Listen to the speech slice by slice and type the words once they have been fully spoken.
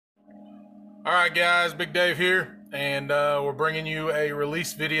Alright guys, Big Dave here, and we're bringing you a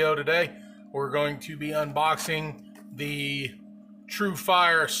release video today. We're going to be unboxing the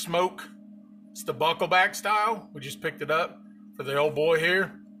TruFire Smoke. It's the buckleback style. We just picked it up for the old boy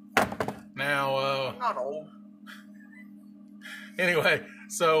here. Now, not old. Anyway,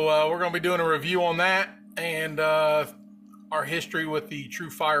 so we're going to be doing a review on that and our history with the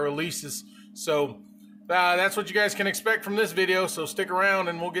TruFire releases. So that's what you guys can expect from this video, so stick around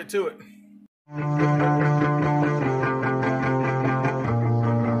and we'll get to it.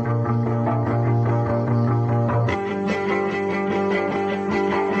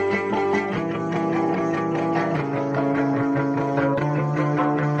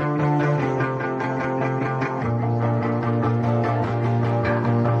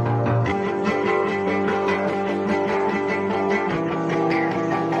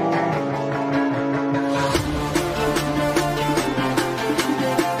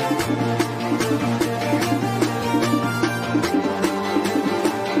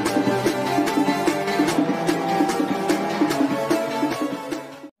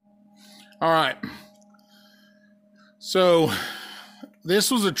 All right, so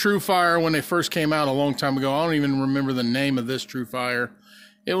this was a TruFire when they first came out a long time ago. I don't even remember the name of this TruFire.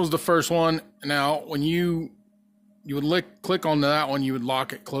 It was the first one. Now, when you would click on that one, you would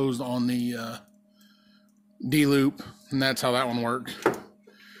lock it closed on the D-loop, and that's how that one worked.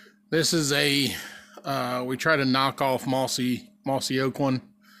 This is a, we try to knock off mossy oak one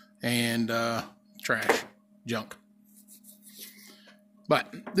and trash, junk.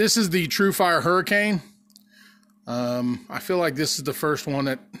 But this is the TruFire Hurricane. I feel like this is the first one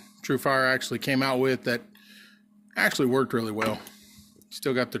that TruFire actually came out with that actually worked really well.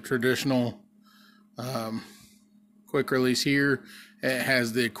 Still got the traditional quick release here. It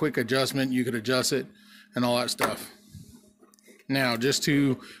has the quick adjustment. You could adjust it and all that stuff. Now, just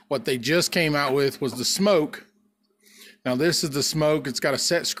to what they just came out with was the Smoke. Now, this is the Smoke. It's got a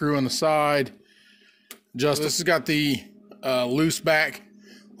set screw on the side. This has got the loose back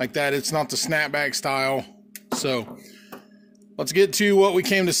like that. It's not the snapback style. So let's get to what we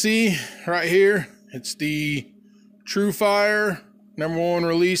came to see right here. It's the TruFire #1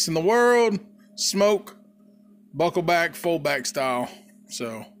 release in the world, Smoke buckleback foldback style.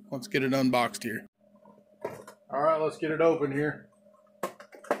 So let's get it unboxed here. All right, let's get it open here.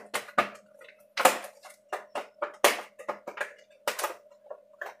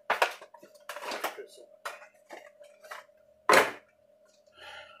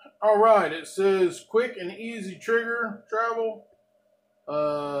 All right, it says quick and easy trigger travel,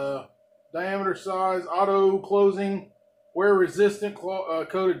 diameter size, auto closing, wear resistant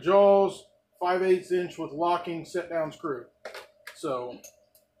coated jaws, 5/8 inch with locking set down screw. So,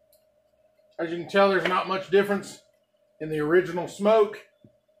 as you can tell, there's not much difference in the original Smoke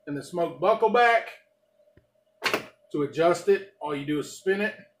and the Smoke buckleback. To adjust it, all you do is spin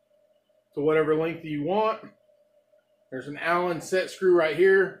it to whatever length you want. There's an Allen set screw right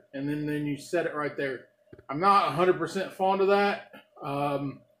here, and then you set it right there. I'm not 100% fond of that,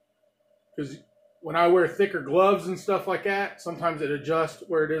 because when I wear thicker gloves and stuff like that, sometimes it adjusts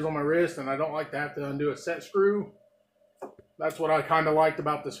where it is on my wrist, and I don't like to have to undo a set screw. That's what I kind of liked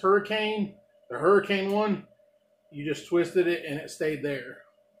about this Hurricane. The Hurricane one, you just twisted it and it stayed there.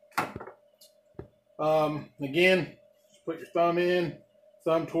 Again, just put your thumb in,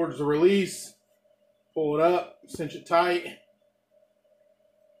 thumb towards the release. Pull it up, cinch it tight.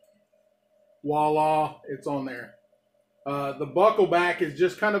 Voila, it's on there. The buckle back is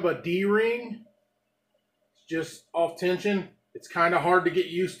just kind of a D-ring. It's just off tension. It's kind of hard to get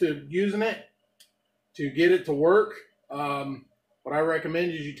used to using it to get it to work. What I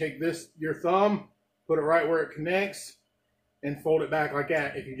recommend is you take your thumb, put it right where it connects, and fold it back like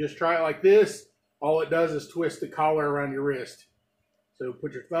that. If you just try it like this, all it does is twist the collar around your wrist. So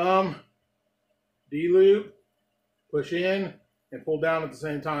put your thumb, D-loop, push in, and pull down at the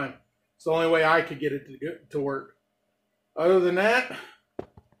same time. It's the only way I could get it to work. Other than that,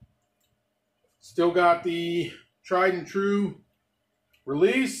 still got the tried and true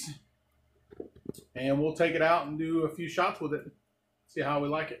release, and we'll take it out and do a few shots with it. See how we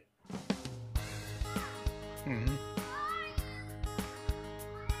like it.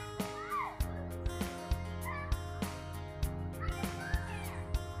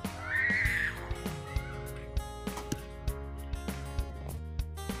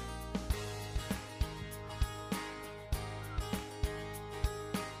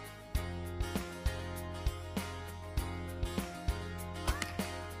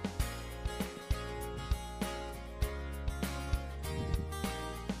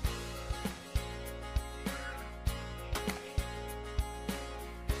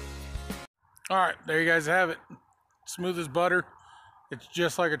 All right, there you guys have it. Smooth as butter. It's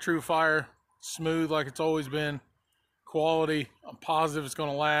just like a TruFire. Smooth like it's always been. Quality, I'm positive it's going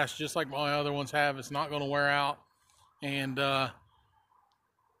to last just like my other ones have. It's not going to wear out. And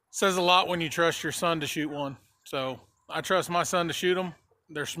says a lot when you trust your son to shoot one. So I trust my son to shoot them.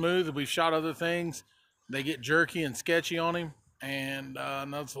 They're smooth. We've shot other things. They get jerky and sketchy on him. And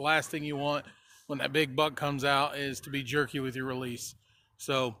that's the last thing you want when that big buck comes out, is to be jerky with your release.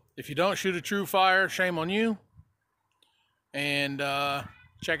 So if you don't shoot a TruFire, shame on you. And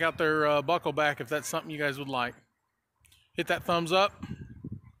check out their buckle back if that's something you guys would like. Hit that thumbs up.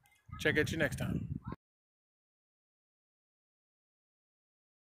 Check at you next time.